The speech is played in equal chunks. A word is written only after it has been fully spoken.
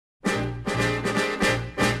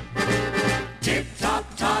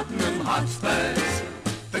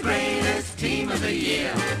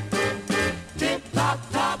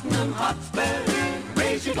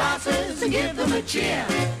so give them a cheer.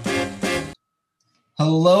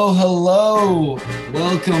 Hello.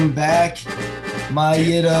 Welcome back, my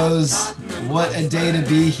Yiddos. What a day to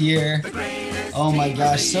be here. Oh my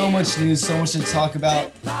gosh, so much news, so much to talk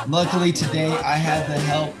about. Luckily today I have the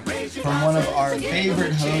help from one of our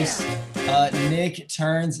favorite hosts, Nick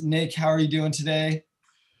Terns. Nick, how are you doing today?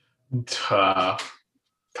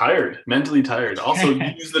 Tired, mentally tired. Also, you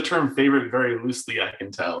use the term favorite very loosely, I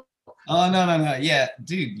can tell. Oh, no. Yeah,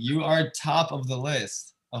 dude, you are top of the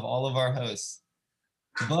list of all of our hosts.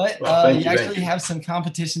 But you actually have some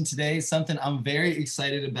competition today, something I'm very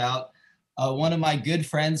excited about. One of my good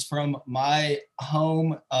friends from my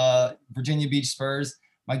home, Virginia Beach Spurs,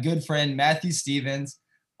 my good friend, Mathew Stephens,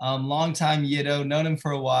 longtime Yiddo, known him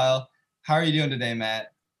for a while. How are you doing today,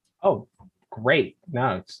 Matt? Oh, great.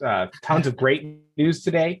 No, it's tons of great news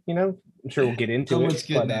today. I'm sure we'll get into so it. Much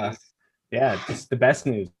good news. Yeah, it's the best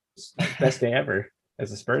news. Best day ever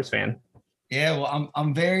as a Spurs fan. Yeah, well,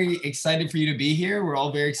 I'm very excited for you to be here. We're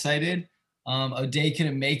all very excited. O'Day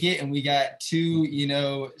couldn't make it, and we got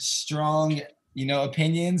two, strong,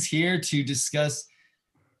 opinions here to discuss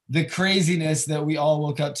the craziness that we all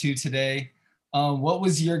woke up to today. What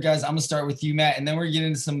was your guys? I'm gonna start with you, Matt, and then we're gonna get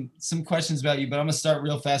into some questions about you. But I'm gonna start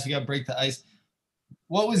real fast. We gotta break the ice.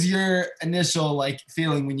 What was your initial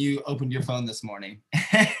feeling when you opened your phone this morning?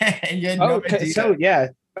 And you had no idea. So yeah.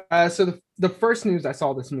 So the first news I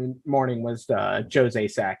saw this morning was Jose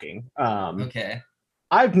sacking. Okay.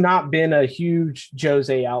 I've not been a huge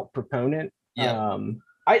Jose out proponent. Yeah.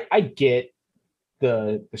 I get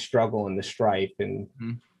the struggle and the strife, and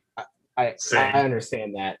I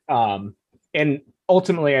understand that. And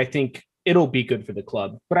ultimately, I think it'll be good for the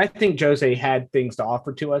club. But I think Jose had things to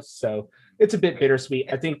offer to us, so it's a bit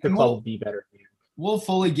bittersweet. I think the club will be better. We'll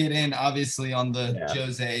fully get in, obviously, on the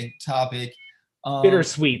Jose topic.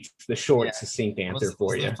 Bittersweet, the short, succinct answer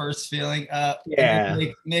for you. The first feeling.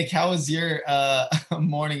 Nick, how was your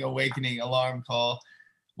morning awakening alarm call?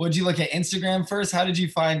 Would you look at Instagram first? How did you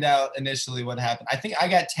find out initially what happened? I think I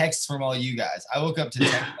got texts from all you guys. I woke up to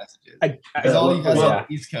text messages. Because all you guys on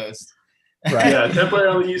the East Coast. Right. Yeah, temporary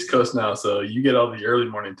on the East Coast now, so you get all the early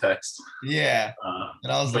morning texts. Yeah.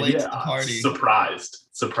 And I was late to the party.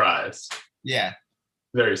 Surprised. Yeah.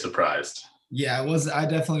 Very surprised. Yeah, I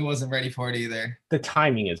definitely wasn't ready for it either. The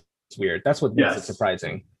timing is weird. That's what makes it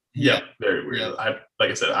surprising. Yeah, very weird. Yeah.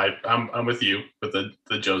 I'm with you with the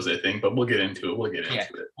Jose thing, but we'll get into it.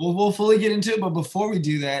 We'll fully get into it, but before we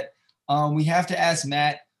do that, we have to ask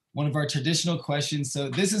Matt one of our traditional questions. So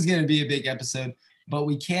this is going to be a big episode, but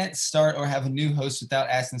we can't start or have a new host without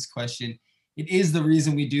asking this question. It is the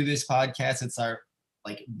reason we do this podcast. It's our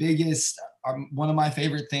biggest, one of my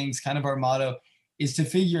favorite things, kind of our motto, is to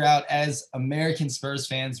figure out as American Spurs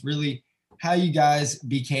fans, really how you guys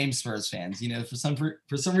became Spurs fans. For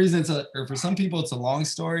some reason for some people it's a long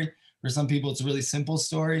story. For some people it's a really simple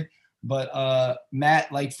story. But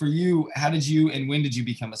Matt, for you, how did you and when did you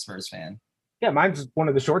become a Spurs fan? Yeah, mine's one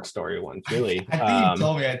of the short story ones, really. I think you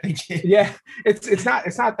told me. I think. Yeah, it's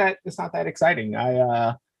not that exciting.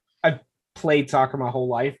 I played soccer my whole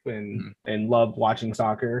life and loved watching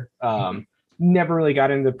soccer. Never really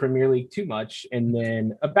got into the Premier League too much, and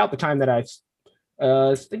then about the time that I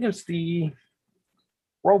think it was the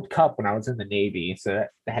World Cup when I was in the Navy, so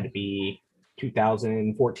that had to be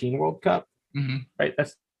 2014 World Cup, right?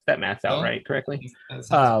 That math's out right correctly.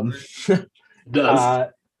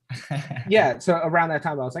 Does. Yeah, so around that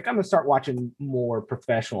time I was like, I'm gonna start watching more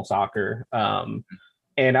professional soccer,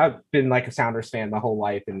 and I've been a Sounders fan my whole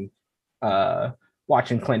life, and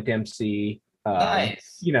watching Clint Dempsey.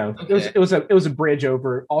 Nice. It was a bridge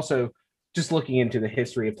over also just looking into the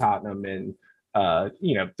history of Tottenham and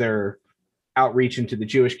their outreach into the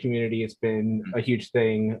Jewish community. It's been a huge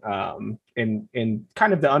thing, and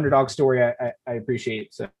kind of the underdog story I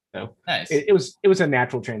appreciate. So nice. It was a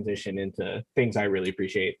natural transition into things I really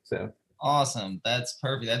appreciate. So awesome. That's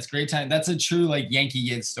perfect. That's great time. That's a true Yankee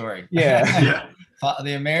Yid story. Yeah.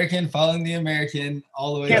 The American following the American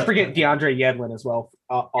all the way. Can't forget DeAndre Yedlin as well.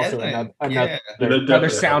 Also another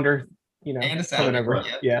Sounder, and a Sounder. Over.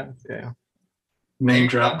 Yeah. Name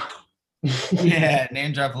drop. Yeah,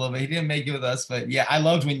 name drop a little bit. He didn't make it with us, but yeah, I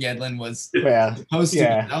loved when Yedlin was supposed to.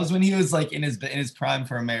 Yeah. That was when he was in his prime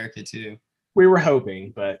for America too. We were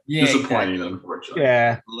hoping, but disappointing, unfortunately.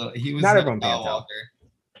 Yeah, he was not everyone pans out.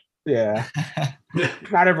 Yeah,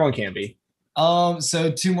 not everyone can be.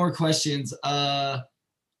 So two more questions.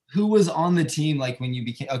 Who was on the team when you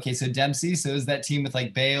became so Dempsey? So is that team with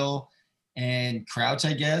Bale and Crouch,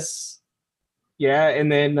 I guess? Yeah,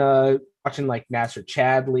 and then watching Nasser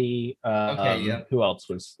Chadley. Who else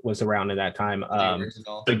was around at that time?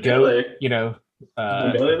 The GOAT,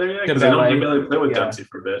 Dembele there, yeah, because I know Dembele played with Dempsey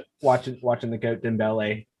for a bit. Watching the GOAT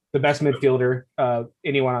Dembele, the best midfielder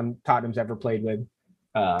anyone on Tottenham's ever played with.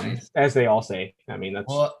 Nice. As they all say. I mean,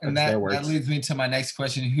 that's their words. That leads me to my next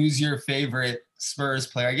question. Who's your favorite Spurs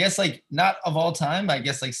player? I guess like not of all time, I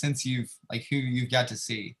guess like since who you've got to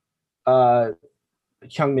see.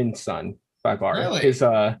 Heung-Min's son by far. Really? His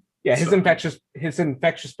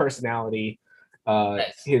infectious personality,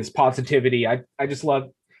 nice. His positivity. I just love.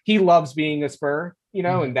 He loves being a Spur,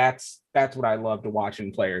 and that's what I love to watch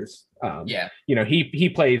in players. He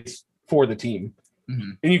plays for the team,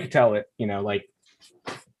 and you could tell it. Like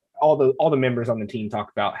all the members on the team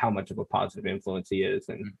talk about how much of a positive influence he is,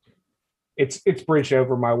 and it's bridged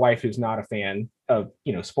over. My wife, who's not a fan of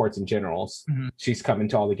sports in general, she's coming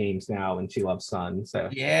to all the games now, and she loves Sun, so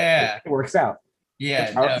it works out.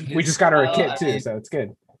 We just got her a kid too, so it's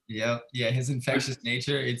good. Yeah, his infectious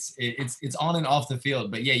nature, it's on and off the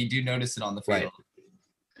field, but yeah, you do notice it on the field. Right.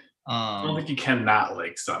 I don't think you cannot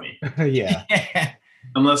like Sonny. Yeah.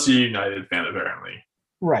 Unless you're a United fan, apparently.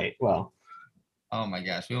 Right. Well. Oh my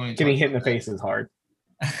gosh, we only getting hit in the face is hard.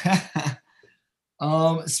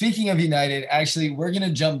 Speaking of United, actually, we're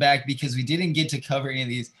gonna jump back because we didn't get to cover any of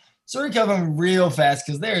these. So we're covering real fast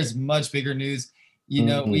because there is much bigger news.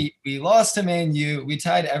 We lost to Man U, we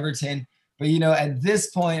tied Everton, but at this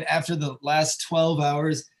point, after the last 12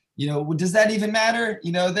 hours, does that even matter?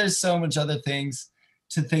 There's so much other things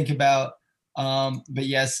to think about. But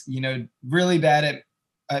yes, really bad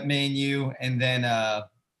at Man U, and then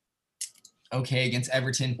okay against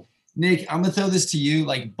Everton. Nick, I'm gonna throw this to you.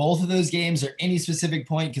 Like both of those games, or any specific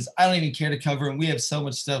point, because I don't even care to cover them. We have so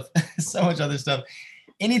much stuff, so much other stuff.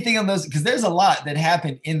 Anything on those, because there's a lot that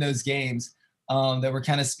happened in those games that we're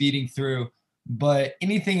kind of speeding through. But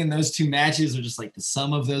anything in those two matches, or just like the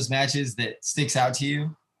sum of those matches that sticks out to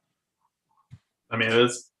you? I mean,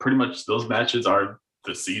 it's pretty much those matches are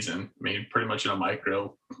the season. I mean, pretty much in a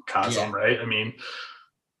microcosm, right? I mean,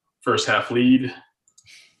 first half lead.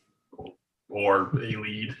 Or a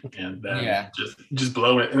lead, and then just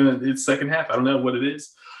blow it. And it's second half. I don't know what it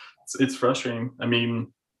is. It's frustrating. I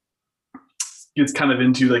mean, it's kind of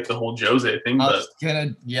into like the whole Jose thing. I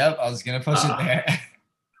was gonna push it there.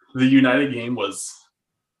 The United game was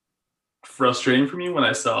frustrating for me when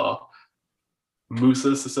I saw Musa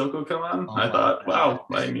Sissoko come on. I thought, wow,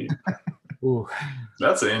 I mean,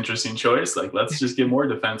 that's an interesting choice. Like, let's just get more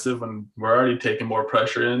defensive when we're already taking more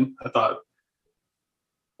pressure in. I thought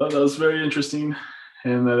that was very interesting.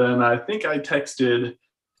 And then I think I texted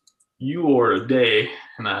you or a day,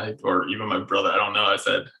 or even my brother, I don't know. I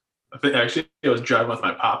said, I was driving with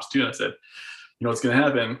my pops too. And I said, what's going to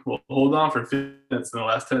happen? We'll hold on for 15 minutes. In the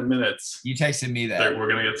last 10 minutes, you texted me that we're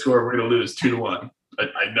going to get scored. We're going to lose 2-1.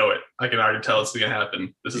 I know it. I can already tell it's going to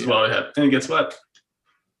happen. This is what I have. And guess what?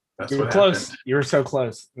 You were close. Happened. You were so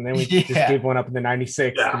close. And then we just gave one up in the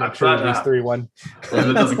 96 to make sure it was 3-1.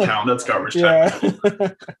 That doesn't count. That's garbage time.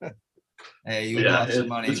 Hey, you lost some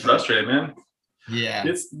money. It's frustrating, man. Yeah.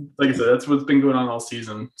 It's like I said, that's what's been going on all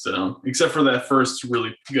season. So except for that first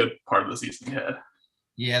really good part of the season you had.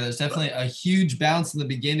 Yeah, there's definitely a huge bounce in the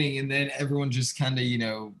beginning, and then everyone just kind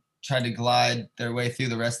of, tried to glide their way through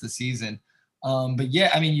the rest of the season. But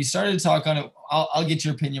yeah, I mean, you started to talk on it. I'll get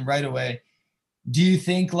your opinion right away. Do you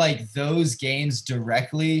think like those games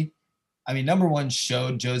directly, I mean, number one,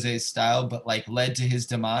 showed Jose's style, but like led to his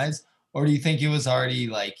demise? Or do you think it was already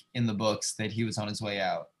like in the books that he was on his way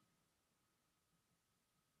out?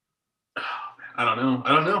 I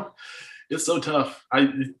don't know. It's so tough.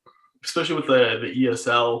 Especially with the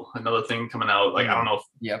ESL, another thing coming out. Like, I don't know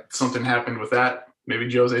if something happened with that.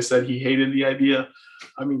 Maybe Jose said he hated the idea.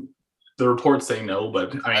 I mean, the reports say no,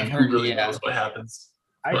 but I mean, who really knows what happens?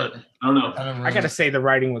 But I don't know. I got to say the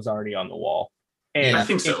writing was already on the wall. And I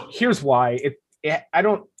think so. Here's why.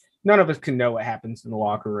 None of us can know what happens in the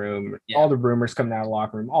locker room. Yeah. All the rumors coming out of the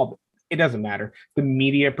locker room, it doesn't matter. The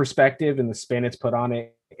media perspective and the spin it's put on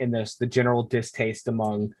it, and the general distaste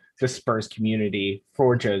among the Spurs community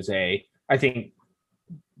for Jose, I think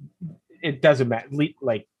it doesn't matter.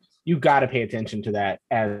 Like, you got to pay attention to that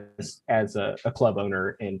as a club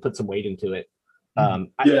owner and put some weight into it.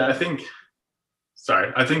 I think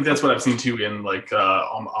that's what I've seen too in like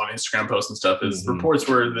on Instagram posts and stuff is reports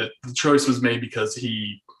where the choice was made because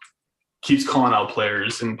he keeps calling out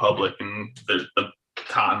players in public, and the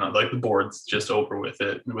Tottenham, like the board's just over with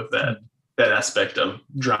it, with that aspect of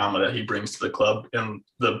drama that he brings to the club and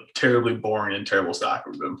the terribly boring and terrible soccer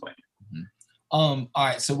we've been playing. All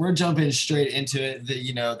right, so we're jumping straight into it.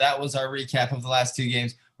 That was our recap of the last two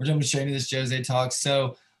games. We're jumping straight into this Jose talk.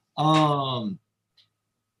 So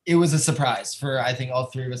it was a surprise for, I think, all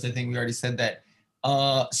three of us. I think we already said that.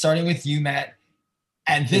 Starting with you, Matt,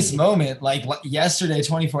 At this moment, like yesterday,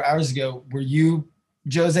 24 hours ago, were you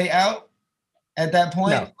Jose out at that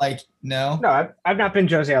point? No. Like, no? No, I've not been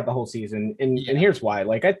Jose out the whole season. And here's why.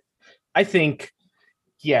 Like, I think,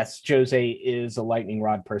 yes, Jose is a lightning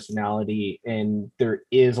rod personality, and there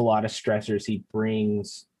is a lot of stressors he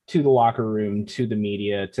brings to the locker room, to the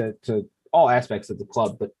media, to all aspects of the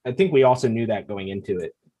club. But I think we also knew that going into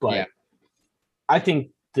it. But I think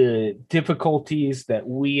the difficulties that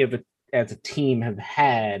we have as a team have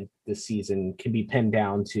had this season can be pinned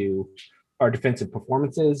down to our defensive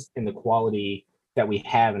performances and the quality that we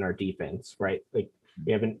have in our defense, right? Like,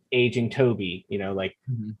 we have an aging Toby, like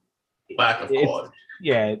lack of quality.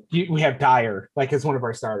 We have Dyer, like, as one of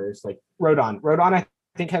our starters. Like, Rodon, I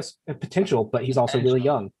think has a potential, but he's also really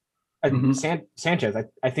young. Sanchez,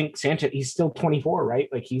 I think Sanchez, he's still 24, right?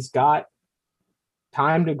 Like, he's got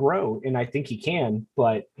time to grow, and I think he can,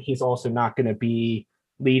 but he's also not going to be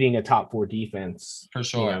leading a top 4 defense. For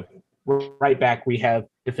sure. Right back, we have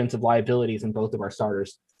defensive liabilities in both of our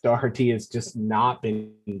starters. Doherty has just not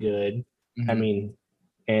been good. I mean,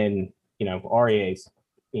 and Aurier's,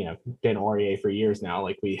 been Aurier for years now.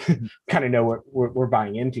 Like, we kind of know what we're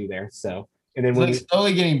buying into there. So, and then he's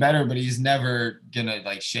slowly getting better, but he's never gonna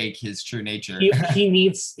like shake his true nature. he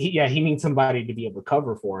needs somebody to be able to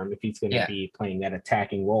cover for him if he's going to be playing that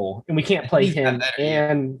attacking role. And we can't play him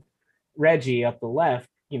and Reggie up the left.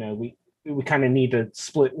 We kind of need to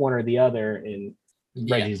split one or the other, and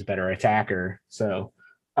Reggie's a better attacker. So,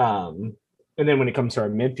 and then when it comes to our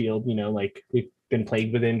midfield, like, we've been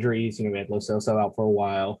plagued with injuries. We had Lo Celso out for a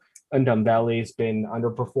while. Ndombele's been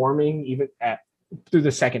underperforming even through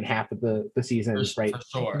the second half of the season, right? For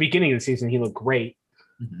sure. The beginning of the season, he looked great.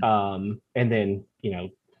 And then,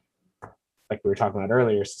 like we were talking about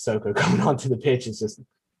earlier, Sissoko coming onto the pitch is just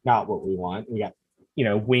not what we want. We got,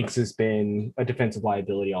 Winks has been a defensive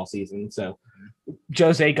liability all season. So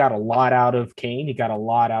Jose got a lot out of Kane. He got a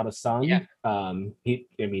lot out of Son.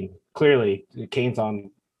 Clearly Kane's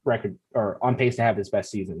on record or on pace to have his best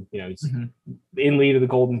season. He's in lead of the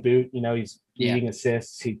Golden Boot. He's leading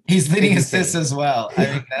assists. He's leading assists as well. I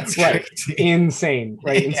mean, that's right. Crazy. Insane,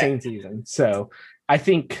 right? Insane season. So I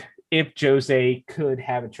think if Jose could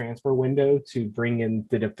have a transfer window to bring in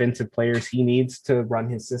the defensive players he needs to run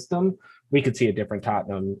his system, we could see a different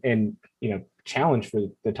Tottenham and, challenge for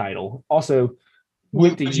the title. Also,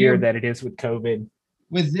 with the year that it is with COVID.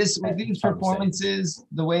 With these performances,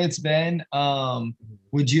 the way it's been,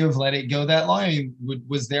 would you have let it go that long? I mean,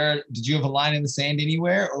 did you have a line in the sand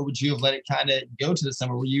anywhere, or would you have let it kind of go to the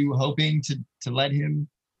summer? Were you hoping to let him,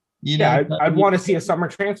 I'd want to see a summer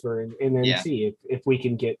transfer and then see if we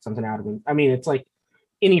can get something out of him. I mean, it's like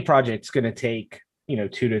any project's going to take, 2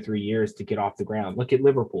 to 3 years to get off the ground. Look at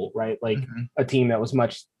Liverpool, right? Like a team that was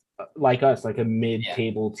much like us, like a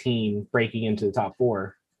mid-table team breaking into the top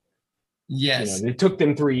 4. Yes. It took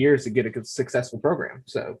them 3 years to get a successful program.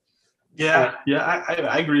 So I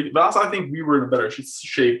agree. But also, I think we were in a better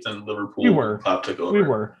shape than Liverpool. We were. Took over. We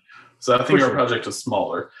were. So I think our project was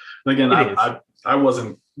smaller. And again, I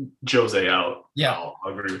wasn't Jose out. Yeah, I'll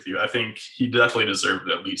agree with you. I think he definitely deserved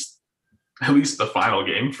at least the final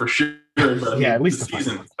game for sure. But at least the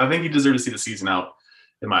season. I think he deserved to see the season out,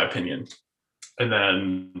 in my opinion. And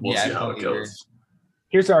then we'll see how it goes.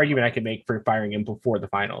 Here's the argument I could make for firing him before the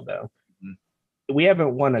final, though. We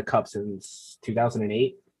haven't won a cup since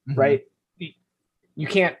 2008, right? You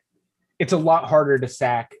can't. It's a lot harder to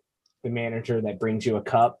sack the manager that brings you a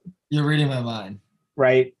cup. You're reading my mind,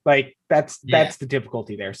 right? Like that's the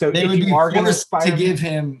difficulty there. So they if would you be are going to give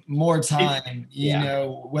him more time,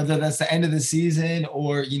 whether that's the end of the season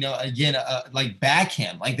or again, like back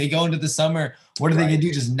him. Like they go into the summer, what are they going to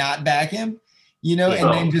do? Just not back him,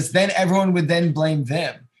 and then everyone would then blame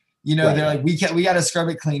them. They're like, we got to scrub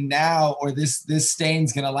it clean now, or this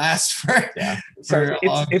stain's gonna last for. So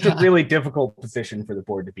it's a really difficult position for the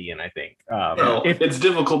board to be in. I think. It's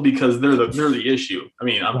difficult because they're the issue. I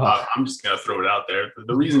mean, I'm just gonna throw it out there.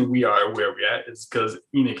 The reason we are where we're at is because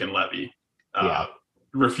Enoch and Levy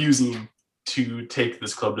refusing to take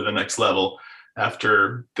this club to the next level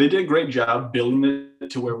after they did a great job building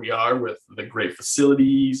it to where we are with the great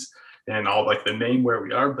facilities and all like the name where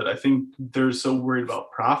we are, but I think they're so worried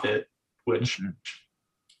about profit, which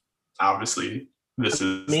obviously this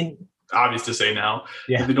is obvious to say now.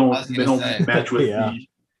 Yeah, they don't match with the.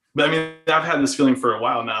 But I mean, I've had this feeling for a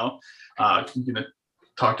while now. I'm gonna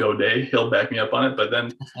talk to O'Day; he'll back me up on it. But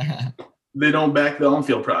then they don't back the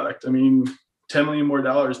on-field product. I mean, $10 million more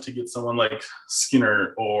to get someone like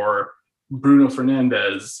Skinner or Bruno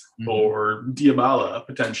Fernandes or Dybala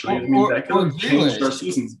potentially. I mean, that could have changed our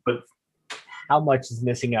seasons, but how much is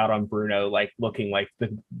missing out on Bruno, like looking like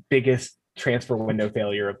the biggest transfer window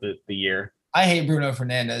failure of the year. I hate Bruno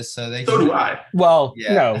Fernandes, so do I. Well,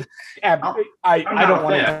 Yeah. no, I don't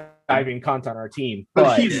want fan. to dive in content on our team,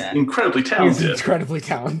 but he's incredibly talented. He's incredibly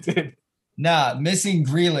talented. Nah, missing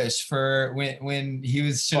Grealish for when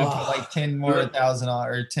he should have put like 10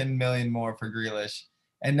 million more for Grealish,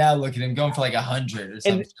 and now look at him going for like 100 or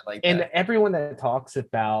something like that. And everyone that talks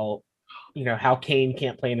about how Kane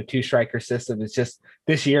can't play in a 2-striker system is just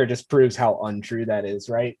this year just proves how untrue that is,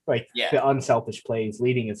 right? Like the unselfish plays,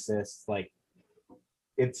 leading assists, like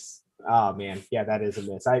it's that is a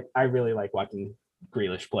miss. I really like watching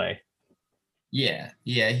Grealish play. Yeah,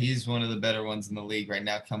 he's one of the better ones in the league right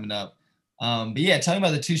now coming up. But yeah, talking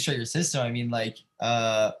about the 2-striker system, I mean, like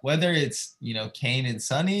whether it's Kane and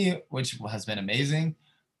Sonny, which has been amazing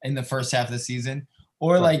in the first half of the season,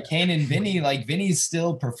 or like Kane and Vinny, like Vinny's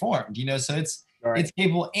still performed, so it's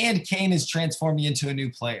capable, and Kane is transforming into a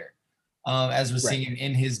new player, as we're seeing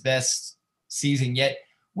in his best season yet,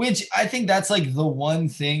 which I think that's like the one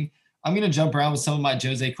thing. I'm gonna jump around with some of my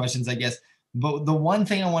Jose questions, I guess, but the one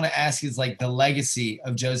thing I want to ask is like the legacy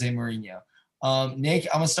of Jose Mourinho. Nick,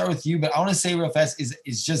 I'm gonna start with you, but I want to say real fast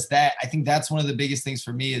is just that I think that's one of the biggest things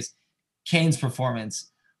for me is Kane's performance.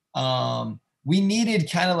 We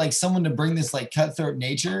needed kind of like someone to bring this like cutthroat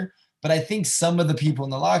nature, but I think some of the people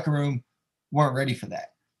in the locker room weren't ready for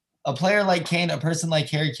that. A player like Kane, a person like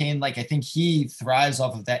Harry Kane, like I think he thrives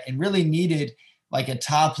off of that and really needed like a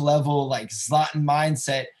top level, like Zlatan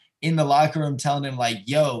mindset in the locker room telling him like,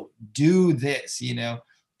 yo, do this, and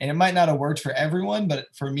it might not have worked for everyone, but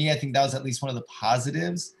for me, I think that was at least one of the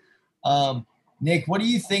positives. Nick, what do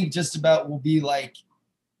you think just about will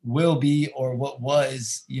be or what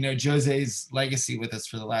was Jose's legacy with us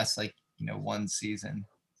for the last one season?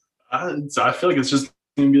 So I feel like it's just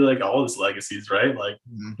gonna be like all his legacies, right? Like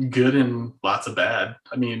good and lots of bad.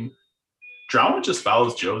 I mean, drama just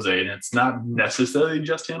follows Jose, and it's not necessarily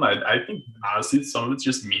just him. I think honestly some of it's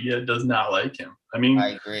just media does not like him. I mean,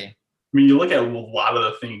 I agree. I mean, you look at a lot of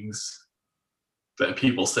the things that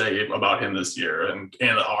people say about him this year and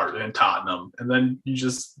Art and Tottenham, and then you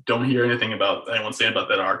just don't hear anything about anyone saying about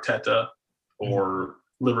that Arteta or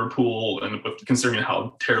Liverpool, and considering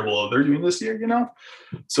how terrible they're doing this year,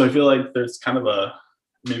 So I feel like there's kind of a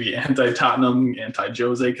maybe anti-Tottenham,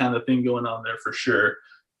 anti-Jose kind of thing going on there for sure.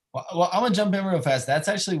 Well, I'm gonna jump in real fast. That's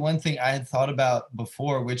actually one thing I had thought about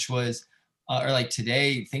before, which was, or like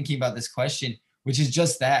today, thinking about this question, which is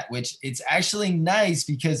just that, which it's actually nice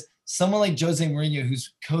because someone like Jose Mourinho,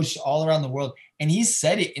 who's coached all around the world, and he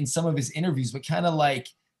said it in some of his interviews, but kind of like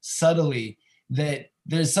subtly, that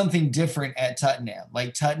there's something different at Tottenham.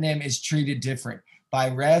 Like Tottenham is treated different by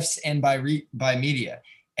refs and by media.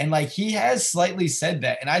 And like he has slightly said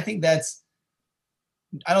that. And I think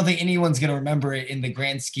I don't think anyone's going to remember it in the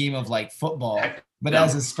grand scheme of like football, but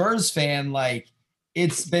as a Spurs fan, like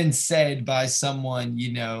it's been said by someone,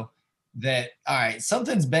 that, all right,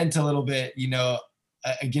 something's bent a little bit,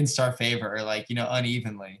 against our favor, or like,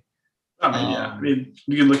 unevenly. I mean,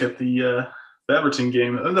 you can look at the Everton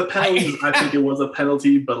game. The penalty, I think it was a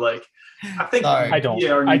penalty, but like, I think I don't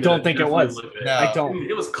think it was. No. I don't. I mean,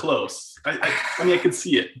 it was close. I mean, I could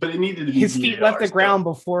see it, but it needed to be. His feet left the ground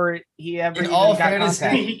before he ever. In all fairness,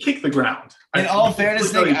 I mean, he kicked the ground. In all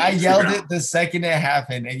fairness, Nick, I yelled it the second it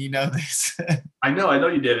happened, and you know this. I know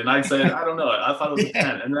you did, and I said I don't know. I thought it was a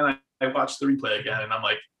 10, and then I watched the replay again, and I'm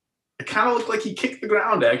like, it kind of looked like he kicked the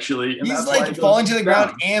ground actually. And he's like falling to the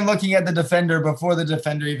ground and looking at the defender before the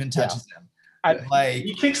defender even touches him.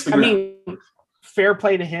 He kicks the ground. I mean, fair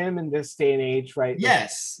play to him in this day and age, right?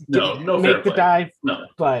 Yes. No make the dive. No,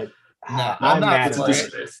 but I'm not.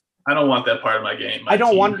 I don't want that part of my game. I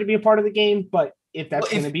don't want it to be a part of the game, but if that's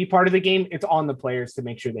going to be part of the game, it's on the players to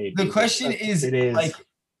make sure they. The question is like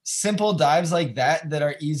simple dives like that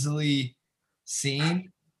are easily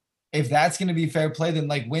seen. If that's going to be fair play, then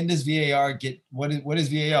like when does VAR get what is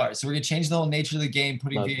VAR? So we're going to change the whole nature of the game,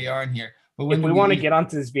 putting VAR in here. But when we want to get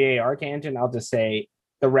onto this VAR tangent, I'll just say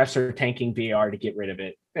the refs are tanking VAR to get rid of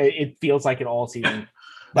it. It feels like it all season.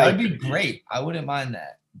 That would be great. I wouldn't mind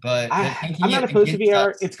that. But I'm not opposed to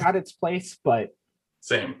VAR. It's got its place, but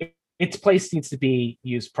same. Its place needs to be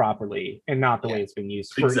used properly and not the way it's been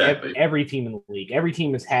used for every team in the league. Every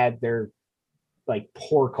team has had their like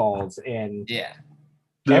poor calls, and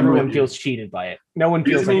everyone feels cheated by it. No one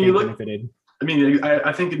feels like they benefited. I mean,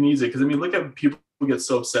 I think it needs it because I mean, look at people who get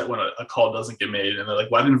so upset when a call doesn't get made, and they're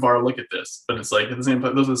like, "Why didn't VAR look at this?" But it's like those are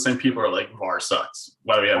the same people who are like, "VAR sucks.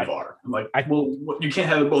 Why do we have VAR?" I'm like, well, you can't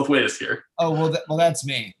have it both ways here. Oh well, that's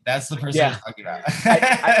me. That's the person I'm talking about.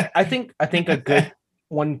 I think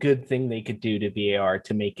one good thing they could do to VAR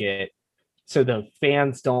to make it so the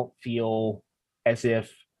fans don't feel as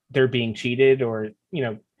if they're being cheated, or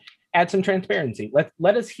add some transparency.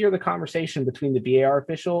 Let us hear the conversation between the VAR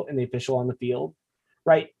official and the official on the field,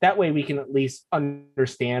 right? That way we can at least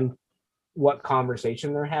understand what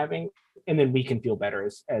conversation they're having, and then we can feel better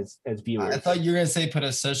as viewers. I thought you were gonna say put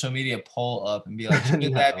a social media poll up and be like,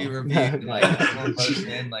 should that be reviewed? No.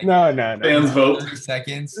 Like, No. Fans vote. 30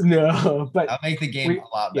 seconds. No, but I'll make the game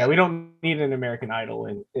a lot better. Yeah, we don't need an American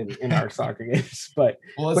Idol in our soccer games, but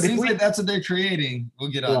it seems like that's what they're creating.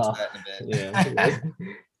 We'll get on to that in a bit. Yeah.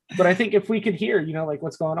 But I think if we could hear, like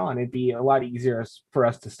what's going on, it'd be a lot easier for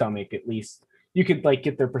us to stomach. At least you could like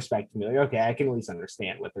get their perspective and be like, okay, I can at least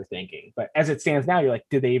understand what they're thinking. But as it stands now, you're like,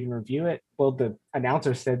 did they even review it? Well, the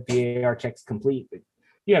announcer said VAR check's complete. But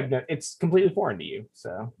it's completely foreign to you.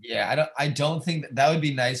 So yeah, I don't think that would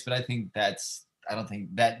be nice, but I don't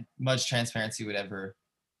think that much transparency would ever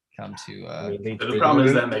come to. The problem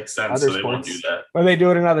is that makes sense, so they won't do that. Well, they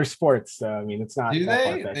do it in other sports, so I mean, it's not. Do they?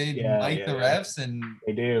 Far-fetched. They mic the refs and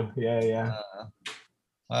they do. Yeah.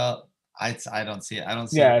 Well, I don't see it. I don't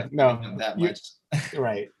see that much.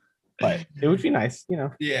 Right, but it would be nice,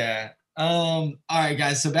 Yeah. All right,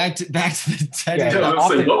 guys. So back to the Teddy.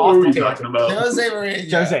 What were we talking about? Jose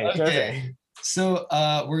Mourinho. Jose. So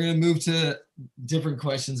we're gonna move to different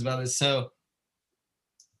questions about this. So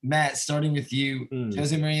Matt, starting with you,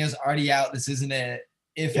 Jose Mourinho's already out. This isn't a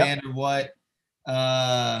if and or what.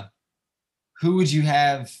 Who would you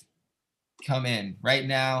have come in right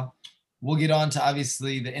now? We'll get on to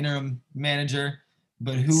obviously the interim manager,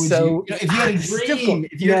 but who would you if you had a dream?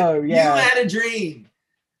 If you had a dream.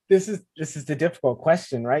 This is the difficult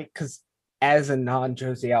question, right? Because as a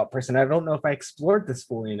non-Jose out person, I don't know if I explored this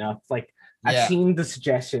fully enough. Like I've seen the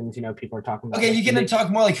suggestions, people are talking about. Okay, you can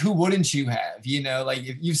talk more like who wouldn't you have? Like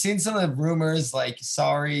if you've seen some of the rumors, like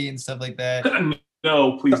sorry and stuff like that.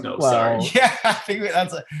 No, please no. Sorry. Yeah, I think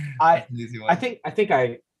that's an easy one. I think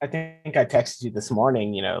I texted you this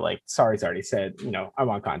morning. Like sorry's already said. I'm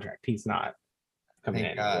on contract. He's not coming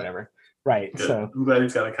in or whatever. Right. Good. So I'm glad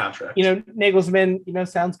he's got a contract. Nagelsmann,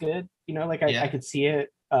 sounds good. I could see it.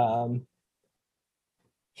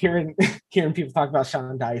 Hearing people talk about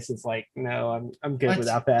Sean Dice is like, no, I'm good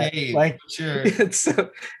without that. Hey, like, put your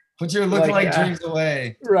lookalike like dreams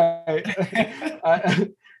away. Right.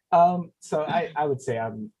 So I would say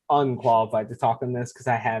I'm unqualified to talk on this because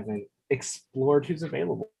I haven't explored who's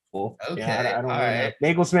available. Okay. I don't know.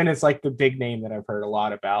 Nagelsmann is like the big name that I've heard a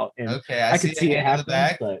lot about. And I could see it happen,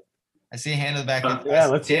 but I see a hand in the back.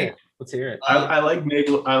 Let's hear it. I like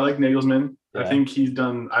Nagelsmann. Yeah. I think he's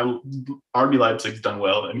done. RB Leipzig's done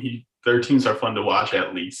well, and their teams are fun to watch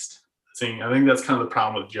at least. I think that's kind of the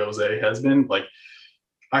problem with Jose has been. Like,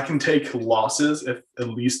 I can take losses if at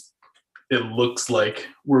least it looks like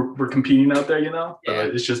we're competing out there, But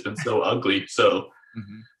it's just been so ugly. So at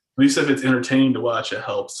least if it's entertaining to watch, it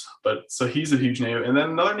helps. But so he's a huge name, and then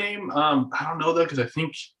another name. I don't know though because I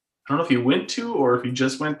don't know if he went to or if he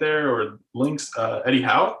just went there or links Eddie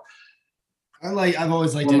Howe. I've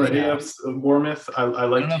always liked Eddie Howe. Bournemouth. I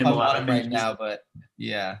liked him a lot right now, but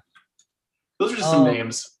yeah. Those are just some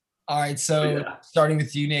names. All right, so starting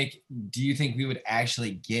with you, Nick, do you think we would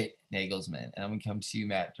actually get Nagelsmann? And I'm gonna come to you,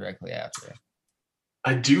 Matt, directly after.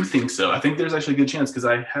 I do think so. I think there's actually a good chance because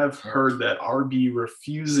I have heard that RB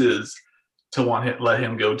refuses to let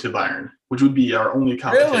him go to Bayern, which would be our only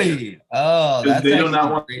competition. Really? Oh, that's they do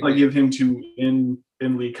not want to give him to in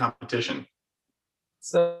league competition.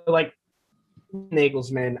 So like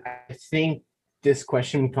Nagelsmann, I think this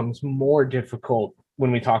question becomes more difficult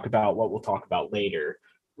when we talk about what we'll talk about later,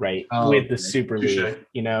 right? With the Super League,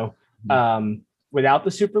 without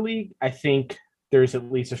the Super League, I think there's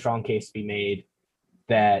at least a strong case to be made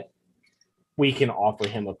that we can offer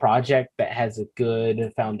him a project that has a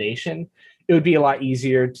good foundation. It would be a lot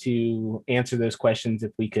easier to answer those questions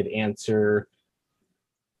if we could answer,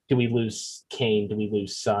 do we lose Kane? Do we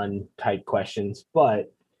lose Son type questions?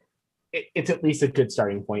 But it's at least a good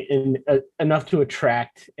starting point and enough to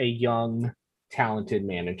attract a young, talented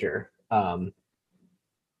manager.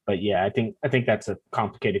 But yeah, I think that's a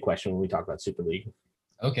complicated question when we talk about Super League.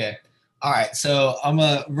 Okay. All right. So I'm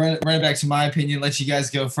going to run it back to my opinion, let you guys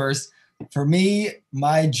go first. For me,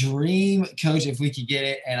 my dream coach, if we could get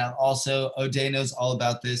it, and I'm also, O'Day knows all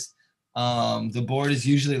about this. The board is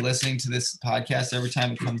usually listening to this podcast every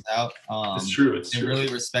time it comes out. It's true. They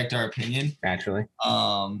really respect our opinion. Naturally.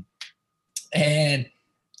 And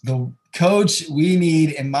the coach we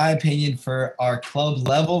need, in my opinion, for our club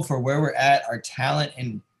level, for where we're at, our talent,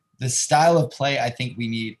 and the style of play I think we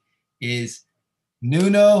need is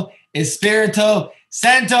Nuno Espirito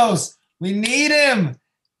Santos. We need him.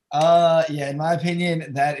 In my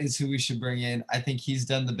opinion, that is who we should bring in. I think he's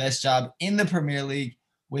done the best job in the Premier League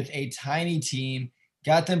with a tiny team,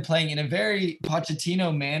 got them playing in a very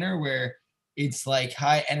Pochettino manner where it's like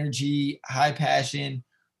high energy, high passion.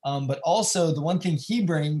 But also the one thing he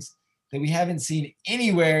brings that we haven't seen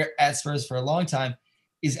anywhere at Spurs for a long time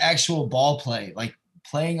is actual ball play, like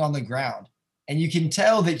playing on the ground. And you can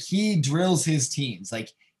tell that he drills his teams. Like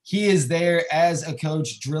he is there as a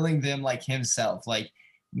coach drilling them like himself. Like,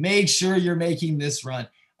 make sure you're making this run.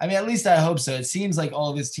 I mean, at least I hope so. It seems like all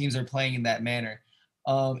of his teams are playing in that manner.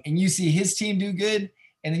 And you see his team do good,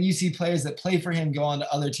 and then you see players that play for him go on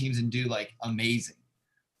to other teams and do like amazing.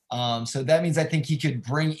 So that means I think he could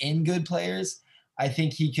bring in good players. I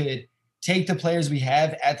think he could take the players we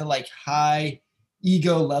have at the like high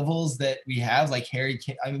ego levels that we have, like Harry.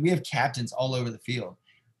 I mean, we have captains all over the field,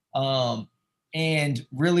 and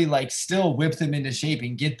really like still whip them into shape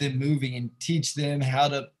and get them moving and teach them how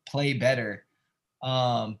to play better.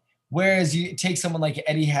 Whereas you take someone like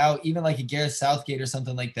Eddie Howe, even like a Gareth Southgate or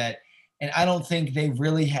something like that, and I don't think they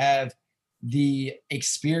really have the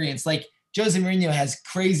experience. Like Jose Mourinho has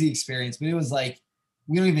crazy experience, but it was like,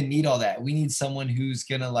 we don't even need all that. We need someone who's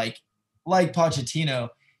gonna like Pochettino,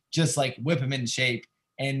 just like whip him in shape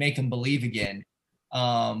and make him believe again.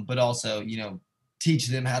 But also, teach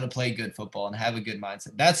them how to play good football and have a good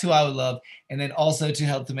mindset. That's who I would love. And then also to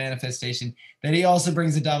help the manifestation that he also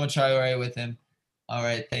brings Adama Traore with him. All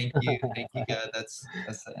right. Thank you. Thank you, God. That's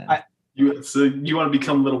the end. So you want to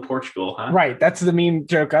become little Portugal, huh? Right. That's the meme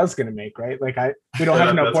joke I was going to make, right? Like we don't have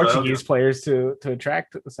enough Portuguese players to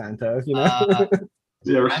attract Santa,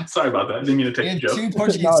 Yeah, sorry about that. I didn't mean to take the joke. 2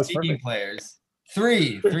 Portuguese speaking players.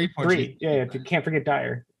 Three Portuguese. Yeah, you can't forget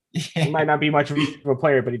Dyer. Yeah. He might not be much of a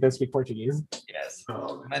player, but he does speak Portuguese. Yes.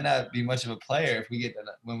 Might not be much of a player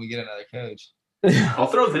when we get another coach. I'll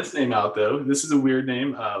throw this name out though. This is a weird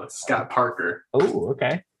name. Scott Parker. Oh,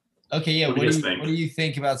 okay. Okay, yeah. What do you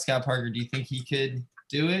think about Scott Parker? Do you think he could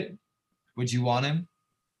do it? Would you want him?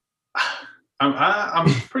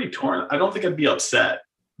 I'm pretty torn. I don't think I'd be upset.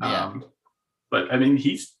 Yeah. But I mean,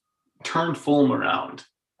 he's turned Fulham around.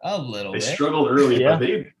 A little bit. They struggled early, but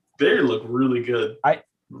they look really good.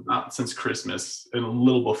 Not since Christmas and a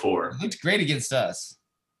little before. It looked great against us.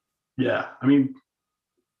 Yeah, I mean,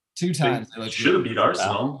 2 times. They should have beat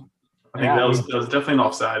Arsenal. I think that was definitely an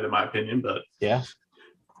offside in my opinion, but yeah.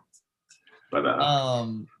 But what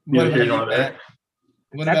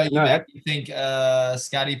about you, Matt? You think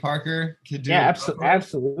Scotty Parker could do it? Yeah,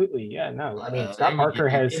 absolutely. Yeah, no. I mean, Scott Parker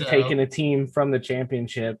has taken a team from the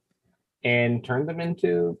championship and turned them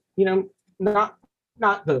into, not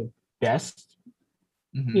the best,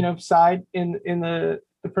 side in the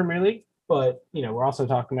Premier League, but we're also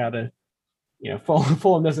talking about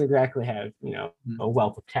Fulham doesn't exactly have a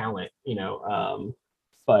wealth of talent,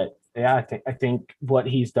 but yeah, I think what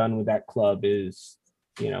he's done with that club is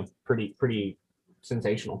pretty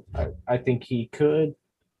sensational. I think he could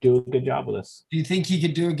do a good job with us. Do you think he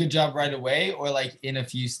could do a good job right away, or like in a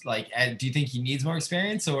few do you think he needs more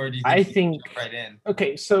experience, or do you think he can jump right in?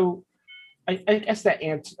 Okay, so I guess that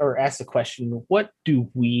answer or ask the question, what do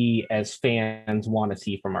we as fans want to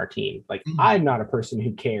see from our team? Like, I'm not a person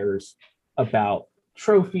who cares about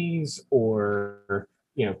trophies or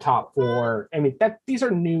top 4. I mean, these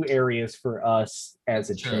are new areas for us as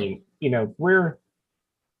a team. We're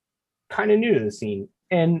kind of new to the scene,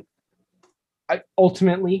 and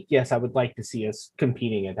ultimately, yes, I would like to see us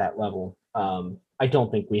competing at that level. I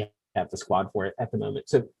don't think we have the squad for it at the moment.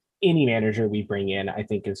 So any manager we bring in, I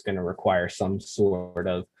think, is going to require some sort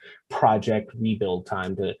of project rebuild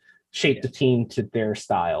time to shape the team to their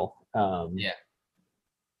style.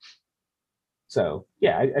 So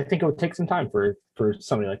yeah, I think it would take some time for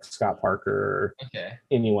somebody like Scott Parker or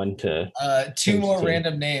anyone to. 2 more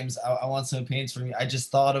random names. I want some opinions from you. I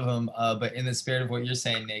just thought of them, but in the spirit of what you're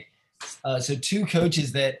saying, Nick. So 2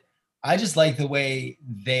 coaches that I just like the way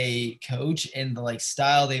they coach and the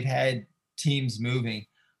style they've had teams moving.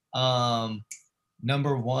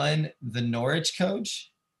 Number 1, the Norwich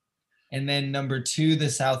coach, and then number 2, the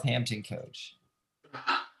Southampton coach.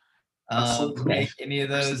 Make any of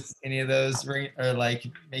those ring or make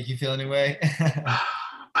you feel any way?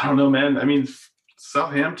 I don't know, man. I mean,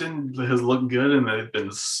 Southampton has looked good, and they've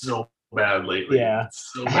been so bad lately. Yeah,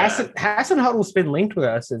 so Hasenhutl's been linked with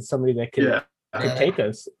us as somebody that could take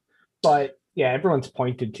us, but everyone's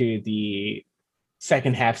pointed to the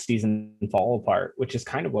second half season fall apart, which is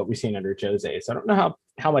kind of what we've seen under Jose. So I don't know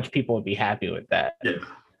how much people would be happy with that.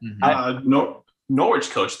 Yeah,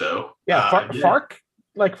 Norwich coach though. Fark.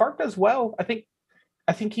 Fark does well. I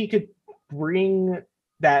think he could bring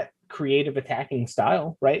that creative attacking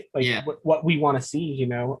style, right? What we want to see,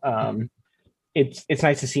 it's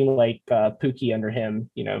nice to see Pookie under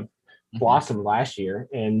him, blossomed last year.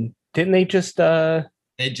 And didn't they just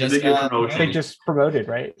They just get promotion. They just promoted,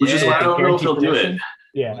 right? Which is why I don't know if he'll do it.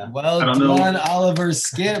 Yeah. Well done, Oliver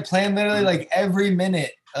Skip, playing literally like every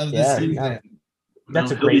minute of the season. Yeah.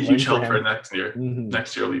 That's a he'll great be huge win help for for next year.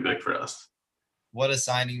 Next year will be big for us. What a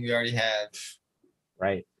signing we already have.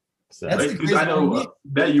 Right. So I know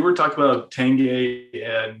that you were talking about Tanguay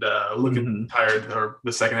and looking tired or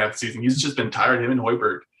the second half of the season. He's just been tired, him and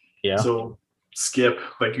Højbjerg. Yeah. So Skip,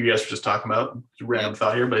 like you guys were just talking about, random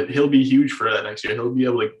thought here, but he'll be huge for that next year. He'll be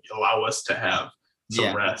able to allow us to have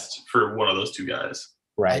some rest for one of those two guys.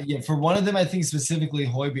 Right. For one of them, I think specifically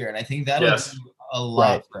Højbjerg, and I think that'll do a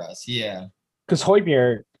lot for us. Yeah. Because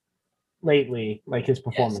Højbjerg lately, like his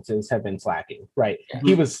performances have been slacking. Right.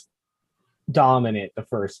 He was dominant the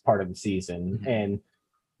first part of the season, and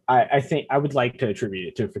I think I would like to attribute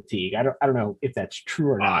it to fatigue. I don't know if that's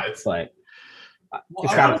true or not, but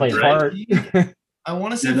it's got to play a part. I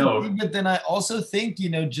want to say fatigue, but then I also think,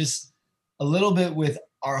 just a little bit with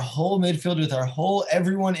our whole midfield, with our whole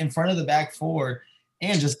everyone in front of the back four,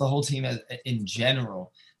 and just the whole team in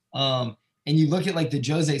general. And you look at like the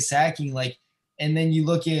Jose sacking, and then you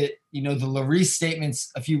look at the Lloris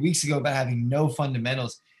statements a few weeks ago about having no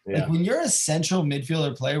fundamentals. Like when you're a central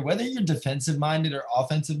midfielder player, whether you're defensive minded or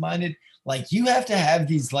offensive minded, like you have to have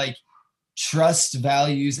these like trust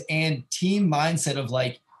values and team mindset of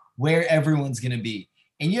like where everyone's going to be.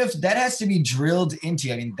 And that has to be drilled into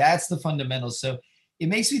you. I mean, that's the fundamentals. So it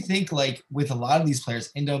makes me think like with a lot of these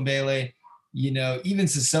players, Ndombele, even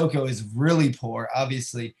Sissoko is really poor,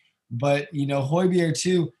 obviously, but Højbjerg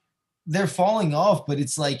too, they're falling off, but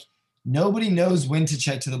it's like nobody knows when to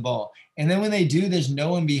check to the ball. And then when they do, there's no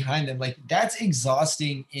one behind them. Like that's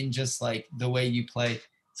exhausting in just like the way you play.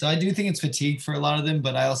 So I do think it's fatigue for a lot of them,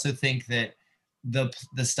 but I also think that the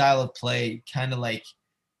style of play kind of like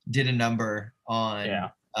did a number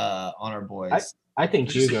on our boys. I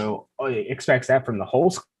think Hugo expects that from the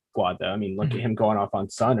whole squad, though. I mean, look at him going off on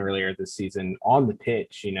Son earlier this season on the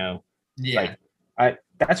pitch. Like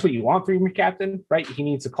that's what you want from your captain, right? He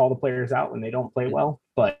needs to call the players out when they don't play well,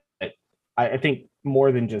 but I think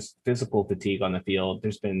more than just physical fatigue on the field,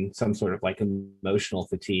 there's been some sort of like emotional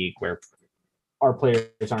fatigue where our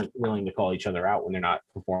players aren't willing to call each other out when they're not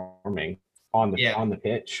performing on the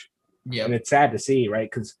pitch. Yeah. And it's sad to see, right?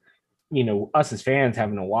 Because, us as fans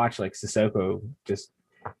having to watch like Sissoko just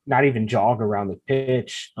not even jog around the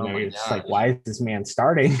pitch. It's just like, why is this man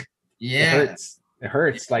starting? Yeah. It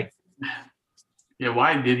hurts. Like,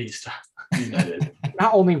 why did he start United?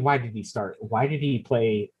 Not only why did he start, why did he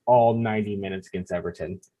play all 90 minutes against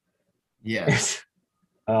Everton? Yeah.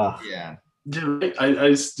 Yeah. Dude,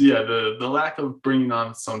 the lack of bringing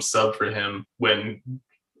on some sub for him when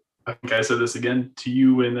I think I said this again to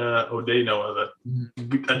you and O'Day, Noah,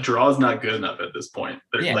 that a draw is not good enough at this point.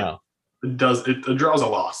 A draw is a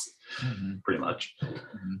loss, pretty much.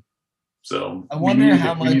 So I wonder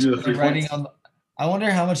how much the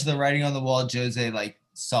writing on the wall Jose like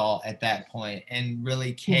saw at that point and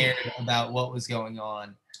really cared about what was going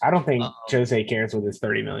on. I don't think Jose cares with his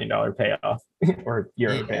 $30 million payoff or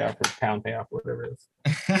euro payoff or pound payoff, whatever it is.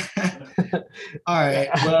 All right.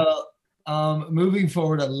 Well, moving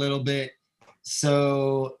forward a little bit.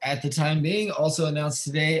 So at the time being, also announced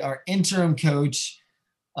today, our interim coach,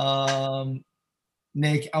 Nick, I'm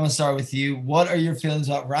going to start with you. What are your feelings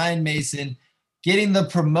about Ryan Mason getting the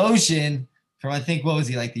promotion from, I think, what was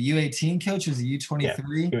he, like the U18 coach? Was he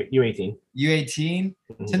U23? Yeah, U18. U18.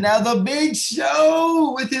 To now the big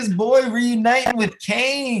show with his boy reuniting with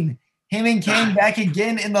Kane. Him and Kane back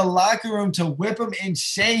again in the locker room to whip him in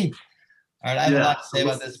shape. All right, I have a lot to say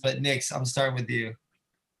about this, but Nick, I'm starting with you.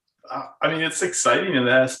 I mean, it's exciting in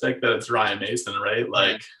the aspect that it's Ryan Mason, right?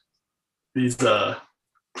 Like, he's a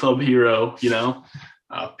club hero,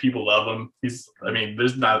 people love him.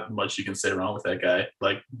 There's not much you can say wrong with that guy.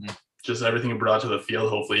 Like, just everything he brought to the field,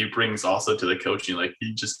 hopefully he brings also to the coaching. Like,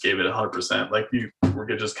 he just gave it 100%. Like, we're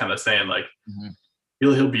just kind of saying, like,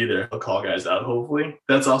 he'll be there. He'll call guys out, hopefully.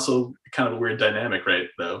 That's also kind of a weird dynamic, right,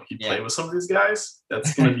 though? He played with some of these guys.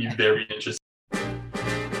 That's going to be very interesting.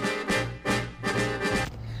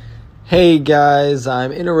 Hey guys,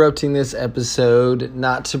 I'm interrupting this episode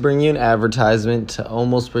not to bring you an advertisement, to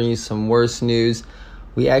almost bring you some worse news.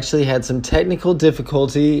 We actually had some technical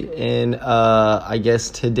difficulty in,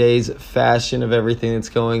 today's fashion of everything that's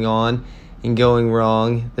going on and going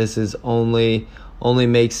wrong. This is only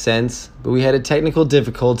makes sense, but we had a technical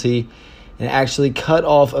difficulty and actually cut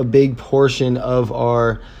off a big portion of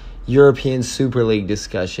our European Super League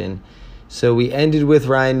discussion. So we ended with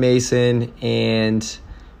Ryan Mason and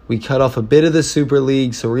we cut off a bit of the Super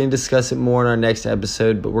League, so we're going to discuss it more in our next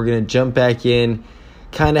episode, but we're going to jump back in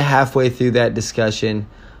kind of halfway through that discussion,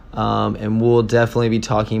 and we'll definitely be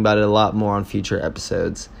talking about it a lot more on future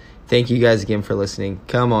episodes. Thank you guys again for listening.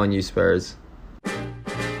 Come on, you Spurs.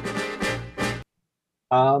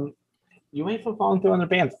 UEFA falling through on their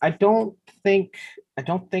bans. I don't think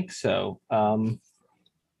so.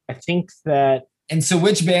 I think that. And so,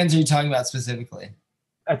 which bans are you talking about specifically?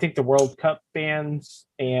 I think the World Cup bans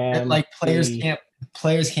and like players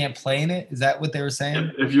can't play in it. Is that what they were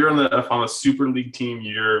saying? If you're on a Super League team,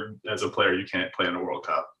 you're as a player you can't play in a World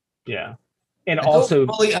Cup. Yeah, and also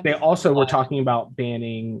they also were talking about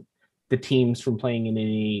banning the teams from playing in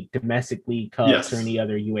any domestic league cups or any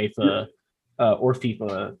other UEFA or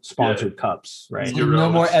FIFA sponsored cups, right? So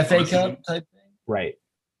no more FA Cup type thing, right?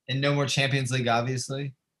 And no more Champions League,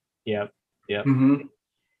 obviously. Yeah. Mm-hmm.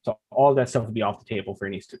 So all of that stuff would be off the table for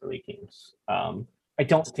any Super League teams. I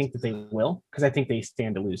don't think that they will, because I think they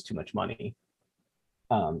stand to lose too much money.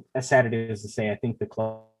 As sad it is to say, I think the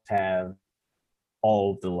clubs have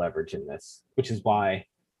all the leverage in this, which is why,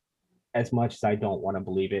 as much as I don't want to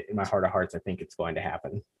believe it, in my heart of hearts, I think it's going to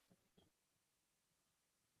happen.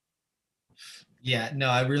 Yeah, no,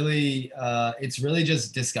 I really, it's really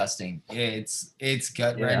just disgusting. It's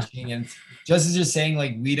gut wrenching, and just as you're saying,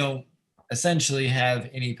 like, we don't essentially have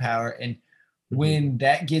any power, and when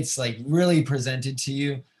that gets like really presented to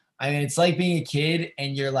you, I mean, it's like being a kid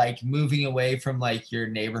and you're like moving away from like your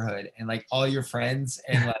neighborhood and like all your friends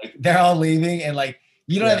and like they're all leaving and like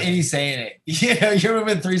you don't have any say in it. You know, you're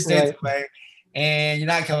moving 3 states away and you're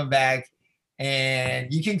not coming back.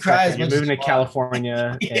 And you can cry as much as you want. You're moving to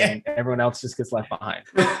California and everyone else just gets left behind.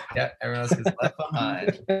 Yeah, everyone else gets left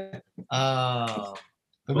behind. But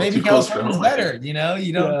maybe California's better, you know?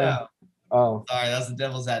 You don't know. Oh. Sorry, that's the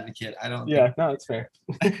devil's advocate. I don't no, it's fair.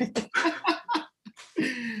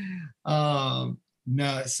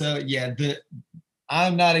 No, so yeah,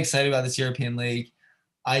 I'm not excited about this European League.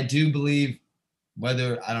 I do believe I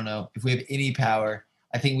don't know, if we have any power,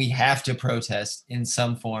 I think we have to protest in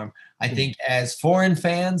some form. I think as foreign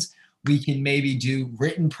fans, we can maybe do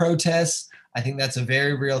written protests. I think that's a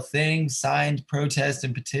very real thing. Signed protests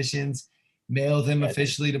and petitions, mail them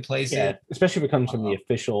officially to places. Yeah, especially if it comes from the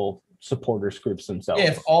official supporters groups themselves. Yeah,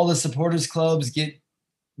 if all the supporters clubs get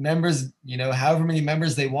members, you know, however many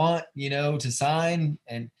members they want, you know, to sign.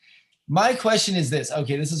 And my question is this.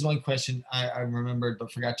 Okay, this is one question I remembered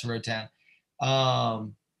but forgot to write down.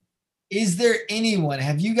 Is there anyone,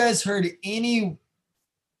 have you guys heard anyone,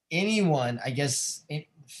 I guess,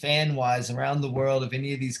 fan-wise around the world of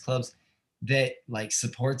any of these clubs that like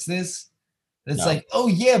supports this? That's like, oh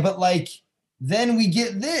yeah, but like then we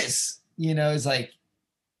get this, you know, it's like,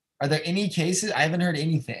 are there any cases? I haven't heard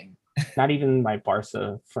anything. Not even my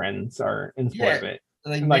Barca friends are in support of it.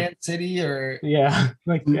 Like Man City or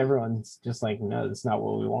like everyone's just like, no, that's not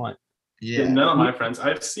what we want. Yeah, none of my friends.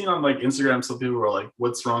 I've seen on like Instagram some people are like,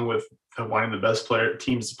 "What's wrong with wanting the best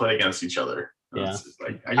teams to play against each other?" Yeah,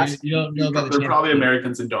 like, I guess you don't know about they're probably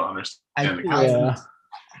Americans and don't understand.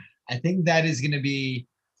 I think that is going to be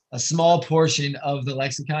a small portion of the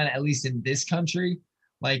lexicon, at least in this country,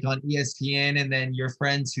 like on ESPN, and then your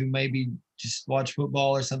friends who maybe just watch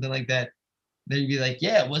football or something like that. They'd be like,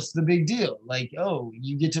 "Yeah, what's the big deal? Like, oh,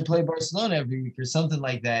 you get to play Barcelona every week or something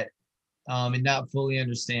like that," and not fully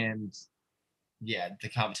understand. Yeah, the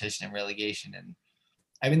competition and relegation. And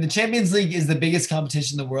I mean, the Champions League is the biggest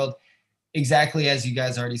competition in the world, exactly as you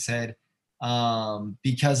guys already said,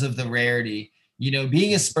 because of the rarity. You know,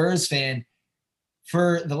 being a Spurs fan,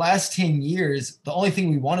 for the last 10 years, the only thing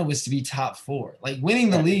we wanted was to be top 4. Like winning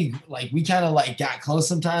the league, like we kind of like got close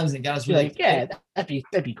sometimes and got us really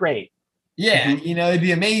that'd be great. Yeah, you know, it'd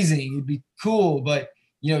be amazing. It'd be cool. But,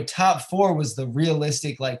 you know, top 4 was the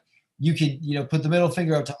realistic, like, you could, you know, put the middle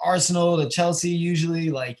finger up to Arsenal, to Chelsea usually,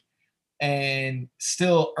 like, and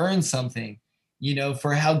still earn something, you know,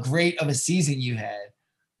 for how great of a season you had.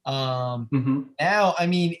 Now, I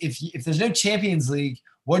mean, if there's no Champions League,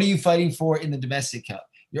 what are you fighting for in the domestic cup?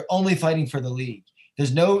 You're only fighting for the league.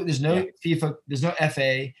 There's no FIFA, there's no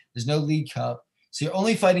FA, there's no League Cup. So you're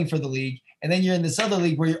only fighting for the league. And then you're in this other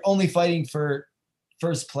league where you're only fighting for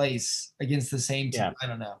first place against the same team. Yeah. I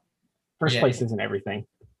don't know. First place isn't everything.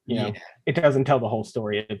 You know, it doesn't tell the whole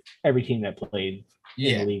story of every team that played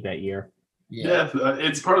in the league that year. Yeah,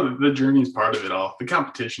 it's part of the journey is part of it all. The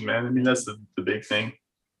competition, man. I mean, that's the big thing.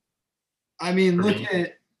 I mean, look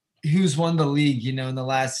at who's won the league, you know, in the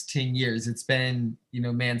last 10 years. It's been, you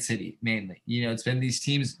know, Man City mainly. You know, it's been these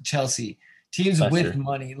teams, Chelsea, teams with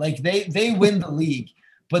money. Like they win the league.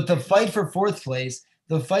 But the fight for 4th place,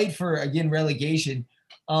 the fight for, again, relegation,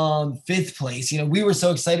 5th place. You know, we were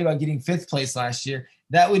so excited about getting 5th place last year.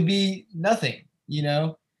 That would be nothing, you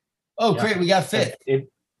know. Oh, great, we got fifth.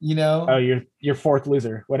 Oh, you're fourth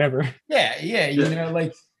loser, whatever. Yeah. You know,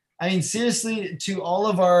 like, I mean, seriously, to all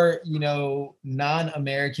of our,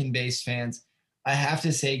 non-American based fans, I have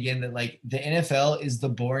to say again that like the NFL is the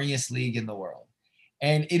boringest league in the world.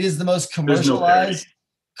 And it is the most commercialized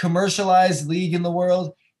league in the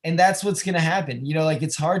world. And that's what's going to happen. You know, like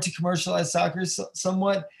it's hard to commercialize soccer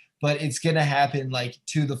somewhat, but it's going to happen like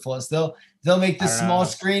to the fullest. They'll make the small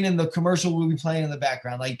screen and the commercial will be playing in the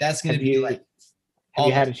background. Like that's going to be like. Have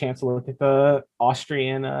you had a chance to look at the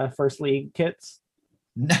Austrian first league kits?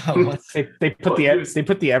 No. They put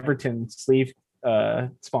the Everton sleeve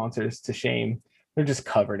sponsors to shame. They're just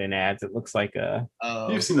covered in ads. It looks like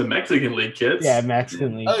You've seen the Mexican League kits? Yeah,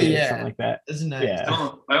 Mexican League kits, something like that. Isn't that? Yeah.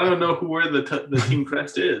 I don't know where the team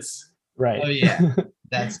crest is. Right. Oh yeah,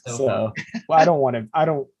 that's so.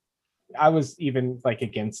 Well, I was even like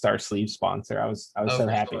against our sleeve sponsor. I was so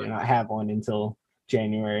happy to not have one until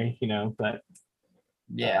January. But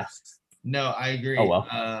yeah. No, I agree. Oh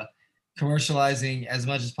well. Commercializing as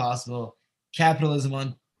much as possible. Capitalism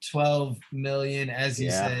on 12 million, as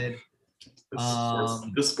you said.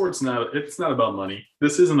 This sport's not about money.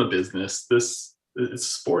 This isn't a business. It's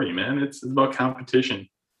sporty, man. It's about competition.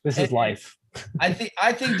 This is life. I think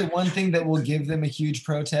the one thing that will give them a huge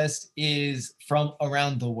protest is from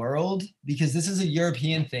around the world, because this is a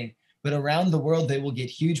European thing, but around the world they will get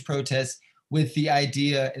huge protests with the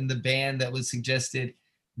idea and the ban that was suggested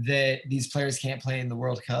that these players can't play in the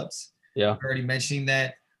World Cups. Yeah. We're already mentioning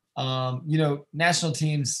that. National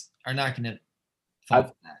teams are not going to.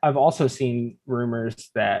 I've also seen rumors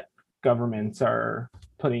that governments are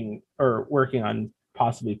working on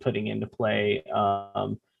possibly putting into play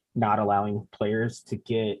not allowing players to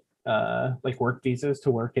get like work visas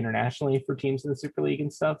to work internationally for teams in the Super League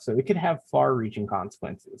and stuff. So it could have far-reaching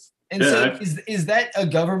consequences. And so is that a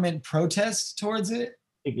government protest towards it?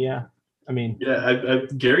 Yeah. I mean,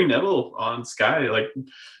 Gary Neville on Sky,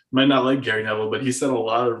 might not like Gary Neville, but he said a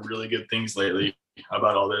lot of really good things lately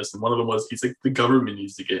about all this. And one of them was, he's like, the government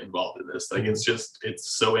needs to get involved in this. Like, it's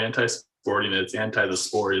so anti-sporting, it's anti the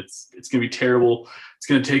sport. It's going to be terrible. It's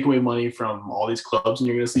going to take away money from all these clubs, and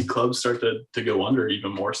you're going to see clubs start to go under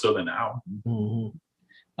even more so than now.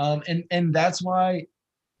 Mm-hmm. And that's why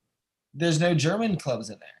there's no German clubs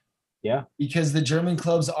in there. Yeah. Because the German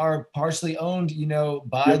clubs are partially owned,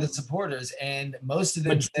 by the supporters, and most of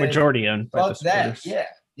them majority owned by the supporters.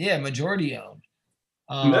 Yeah, majority owned.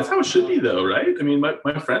 And that's how it should be, though, right? I mean,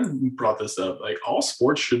 my friend brought this up. Like, all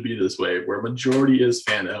sports should be this way, where majority is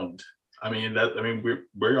fan owned. We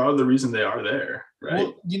are the reason they are there, right?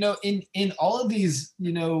 Well, in all of these,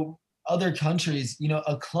 other countries,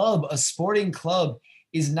 a sporting club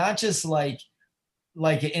is not just like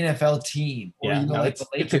an NFL team, or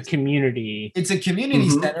it's a community. It's a community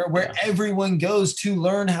center where everyone goes to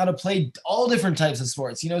learn how to play all different types of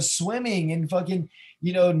sports. Swimming and fucking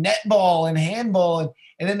netball and handball,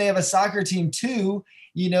 and then they have a soccer team too.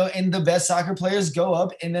 And the best soccer players go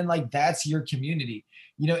up, and then that's your community.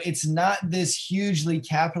 It's not this hugely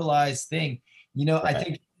capitalized thing. Right. I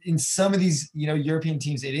think in some of these European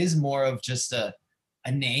teams, it is more of just a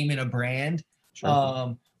name and a brand.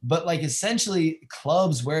 Sure. But essentially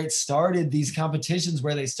clubs where it started, these competitions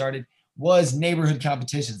where they started was neighborhood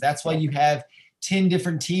competitions. That's why you have 10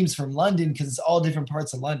 different teams from London, because it's all different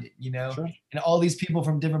parts of London, Sure. And all these people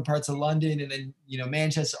from different parts of London, and then,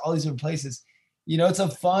 Manchester, all these different places, it's a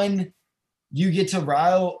fun, you get to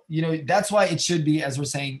rile, that's why it should be, as we're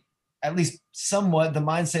saying, at least somewhat the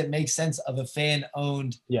mindset makes sense of a fan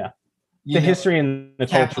owned. Yeah. The history and the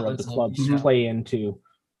culture of the clubs play into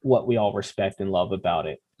what we all respect and love about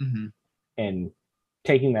it. Mm-hmm. And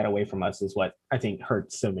taking that away from us is what I think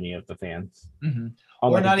hurts so many of the fans. Mm-hmm.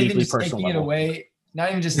 Or not even just taking it away,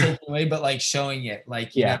 but showing it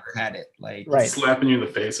you never had it, right. Slapping you in the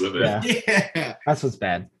face with it. Yeah. That's what's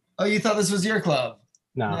bad. Oh, you thought this was your club?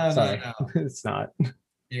 No, sorry. No. It's not.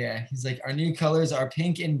 Yeah, he's like, our new colors are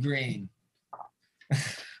pink and green.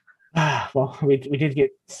 Well, we did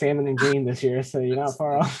get salmon and green this year, so you're not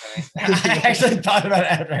far off. I actually thought about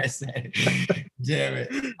it after I said it. Damn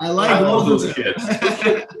it. I love those kids.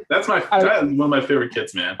 That's one of my favorite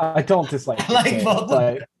kids, man. I don't dislike both of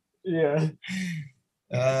them. Yeah.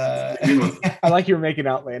 I like your making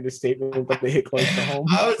outlandish statement, but they hit close to home.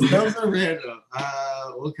 Those are random.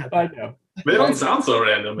 We'll cut that. I know. They don't sound so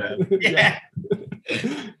random, man. Yeah.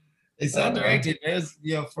 They sound directed. There's,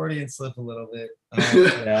 Freudian slip a little bit.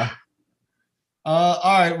 Yeah. All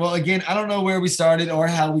right. Well, again, I don't know where we started or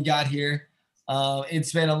how we got here.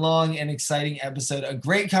 It's been a long and exciting episode. A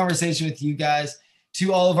great conversation with you guys.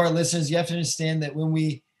 To all of our listeners, you have to understand that when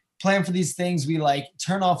we plan for these things, we like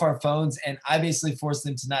turn off our phones, and I basically force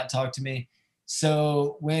them to not talk to me.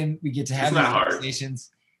 So when we get to have these conversations,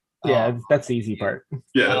 that's the easy part.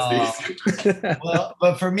 Yeah, that's the easy. Well,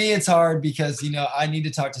 but for me, it's hard because, I need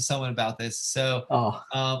to talk to someone about this. So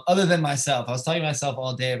other than myself, I was talking to myself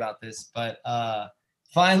all day about this, but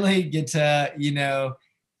finally get to,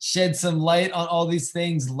 shed some light on all these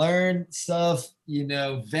things, learn stuff,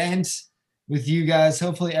 vent with you guys.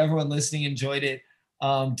 Hopefully everyone listening enjoyed it.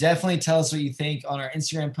 Definitely tell us what you think on our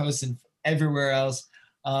Instagram posts and everywhere else.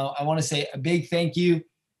 I want to say a big thank you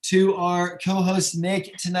to our co-host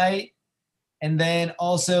Nick tonight, and then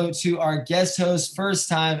also to our guest host, first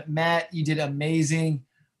time, Matt. You did amazing.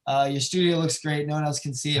 Your studio looks great. No one else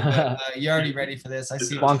can see it, but you're already ready for this. I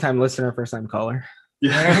see. Long time listener, first time caller.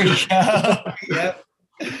 Yeah. There we go. Yep.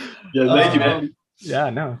 Yeah, thank you, man. Yeah,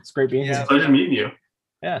 no, it's great being here. Pleasure meeting you.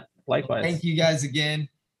 Yeah, likewise. Thank you guys again.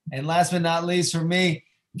 And last but not least for me,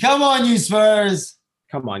 come on, you Spurs.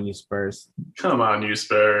 Come on, you Spurs. Come on, you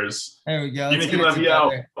Spurs. There we go. You can love you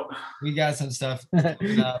out. We got some stuff.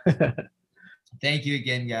 Thank you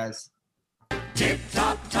again, guys. Tip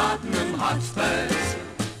top Tottenham Hotspurs,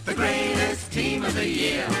 the greatest team of the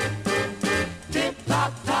year. Tip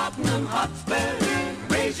top Tottenham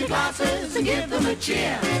Hotspurs, raise your glasses and give them a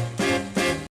cheer.